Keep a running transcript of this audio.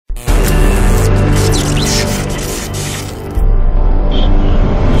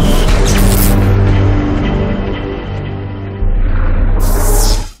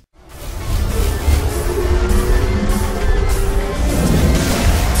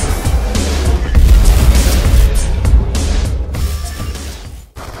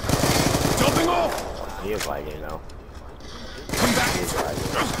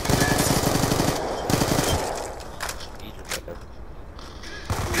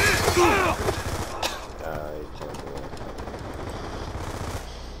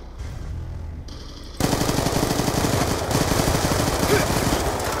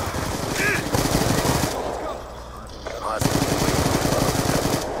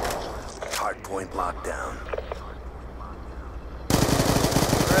Hardpoint lockdown.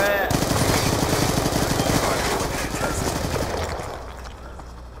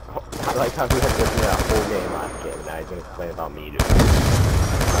 I like how he had given me that whole game last game, and now he's gonna complain about me, dude.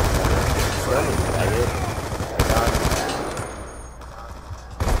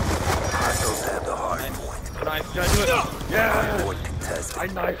 Hostiles have the hardpoint. Nice, can I do it? Yeah! Hardpoint contested. I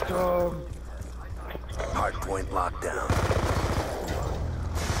knifed him! Hardpoint lockdown.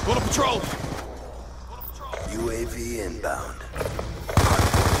 Go to patrol! UAV inbound.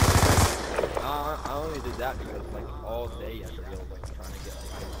 I only did that because like all day yesterday I was like trying to get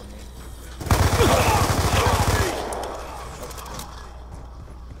like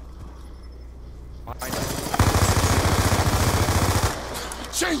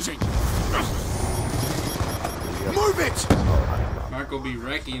Changing! Move it! Mark will be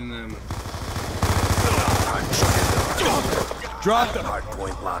wrecking them. Drop them!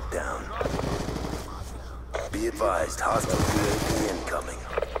 Hardpoint lockdown. Be advised, hostile UAV incoming.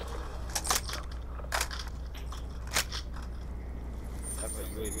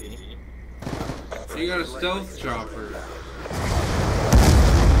 You got a stealth chopper.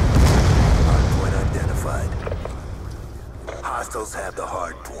 Hardpoint identified. Hostiles have the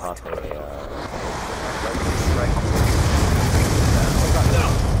hardpoint.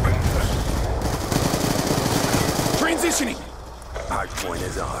 Transitioning! Hardpoint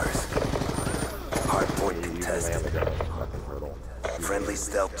is ours. Hardpoint contested. Friendly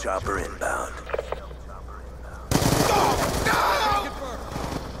stealth chopper inbound.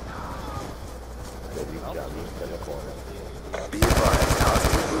 Be advised,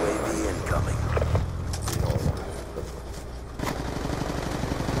 hostile UAV incoming.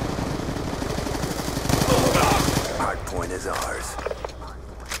 Hardpoint is ours.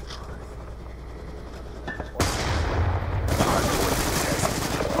 Hardpoint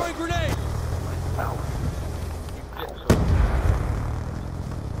contested. Throwing grenade!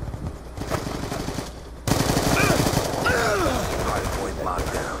 Hardpoint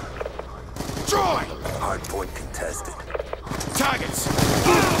lockdown. Troy! Hardpoint contested. Targets!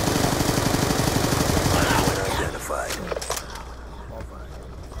 Hardpoint identified.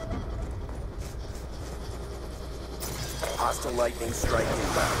 Hostile lightning strike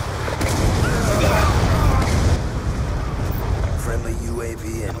inbound. Friendly UAV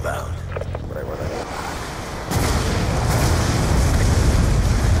inbound.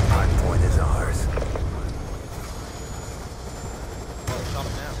 Hardpoint is ours.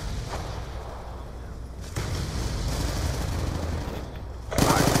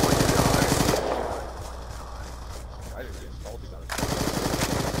 Hardpoint is ours.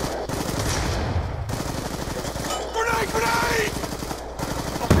 Grenade! Grenade!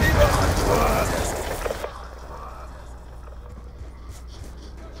 Hardpoint contested.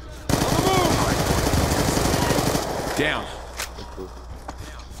 Down.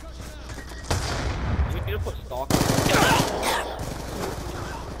 we need to put stock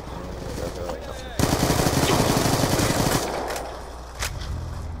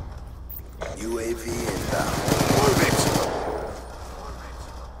UAV inbound. Move it!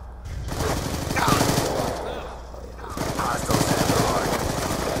 Hostiles have the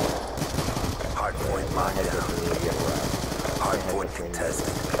hardpoint lockdown. Hardpoint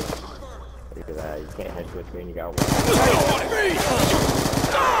contested. Because you can't head with me and you gotta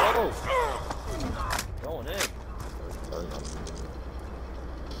going in.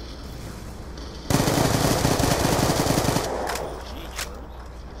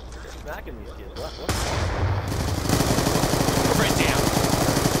 Smacking these kids. What? Right down.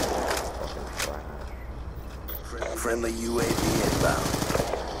 Friendly UAV inbound.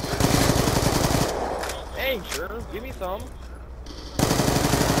 Hey, sure. Give me some.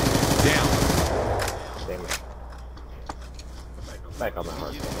 Down. Damn it. Back on my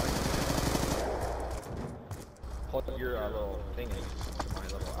heart. Put your little thing in my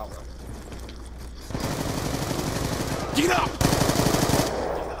little outlet. Get up!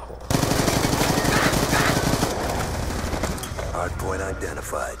 Hardpoint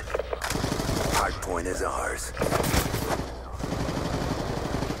identified. Hardpoint is ours.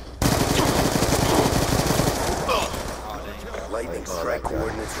 Lightning strike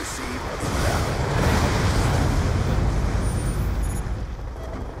coordinates received. Inbound.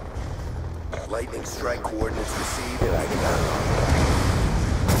 Lightning strike coordinates received.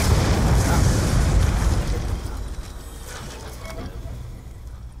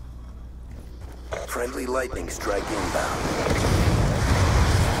 Friendly lightning strike inbound.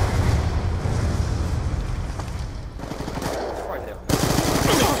 Right there.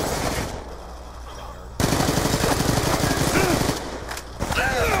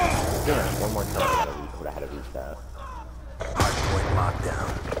 Yeah, one more time. I would have had to reach that. Hardpoint lockdown.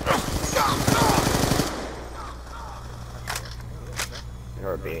 You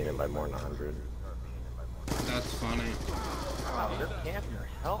were beating him by more than 100. That's funny. Wow, they're camping their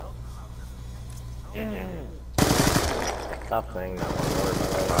health. Stop saying that one word, by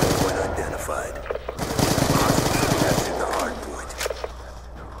the way. Hardpoint identified. Hostiles captured the hardpoint.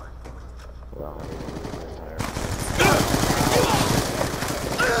 Well,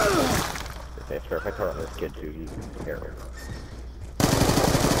 if I throw on this kid too, he's terrible.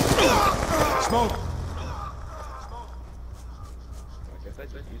 Smoke! I guess I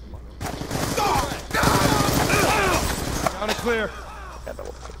just use them on. Down and clear. Yeah,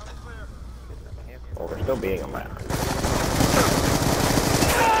 double. Well, we're still beating him by 100.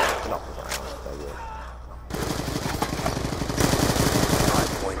 No, so good.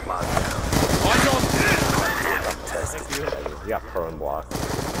 Hardpoint lockdown. Eyes on! Hardpoint contested. You got prone block.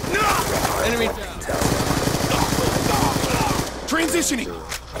 Enemy Hardpoint down. contested. Transitioning!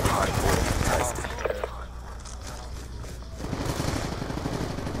 Hardpoint contested.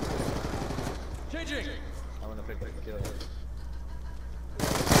 Changing! I want to pick a kill.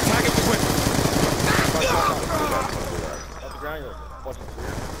 Target equipped. Off the ground, you're watching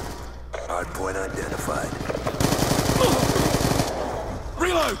clear. Hardpoint identified.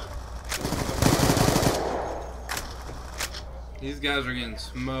 Reload! These guys are getting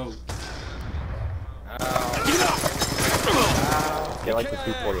smoked. Get up! Get like the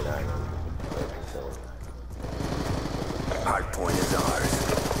 249. Hardpoint is ours.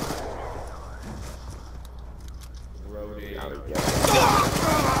 Roadie. Now we get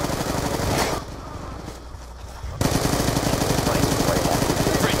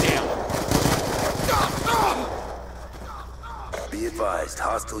Right down. Be advised,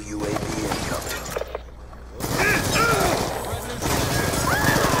 hostile UAV incoming.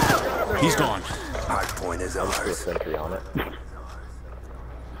 He's gone. Hardpoint is a ours. sentry on it.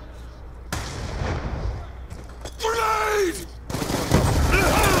 Grenade!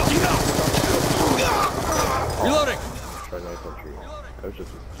 Get up! Reloading! Try no sentry. That was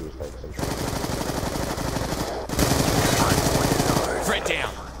just a suicide sentry. Hardpoint is ours. Threat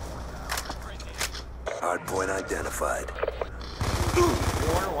down. Hardpoint identified.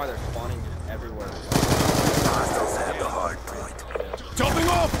 You're wondering why they're spawning just everywhere. Hostiles have the hardpoint. Jumping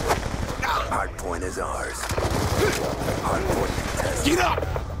off! Hardpoint is ours. Hardpoint contested. Get up! The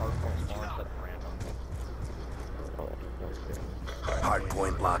hardcore spawns at random. Oh, that's good.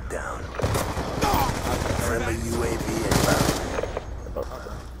 Hardpoint lockdown. Friendly UAV inbound.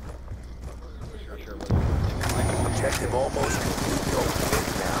 Sure, but Objective almost complete. Go quick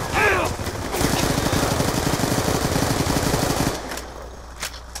now.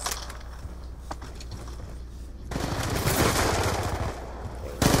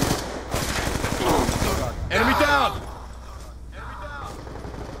 Enemy down!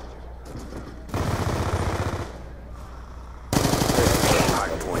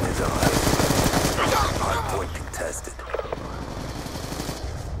 Hardpoint is ours. Hardpoint contested.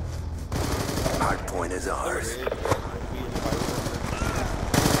 Hardpoint is ours.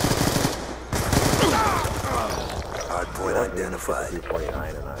 Hardpoint identified.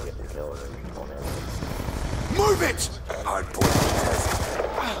 249 and I get the kill and then on there. Move it! Hardpoint contested.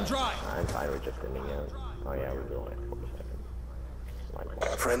 I'm dry. I'm fine with just ending it. Oh yeah, we're doing it. 40 seconds. My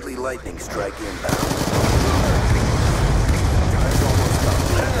fault. Friendly lightning strike inbound.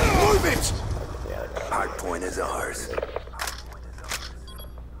 Move it! Yeah, Hardpoint is ours.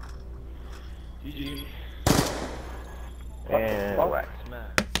 GG. and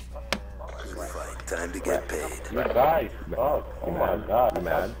Smack. Good fight. Time to get paid. you guys, oh my god, you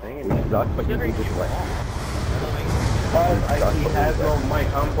mad? We suck, but you do just like. He has no mic.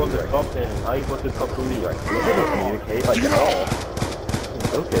 I'm supposed to talk to him. How you supposed to talk to me? Like, you didn't communicate like at all.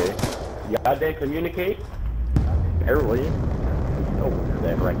 Okay. Y'all didn't communicate? Barely. No,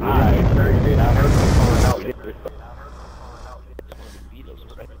 that right. I heard you calling out.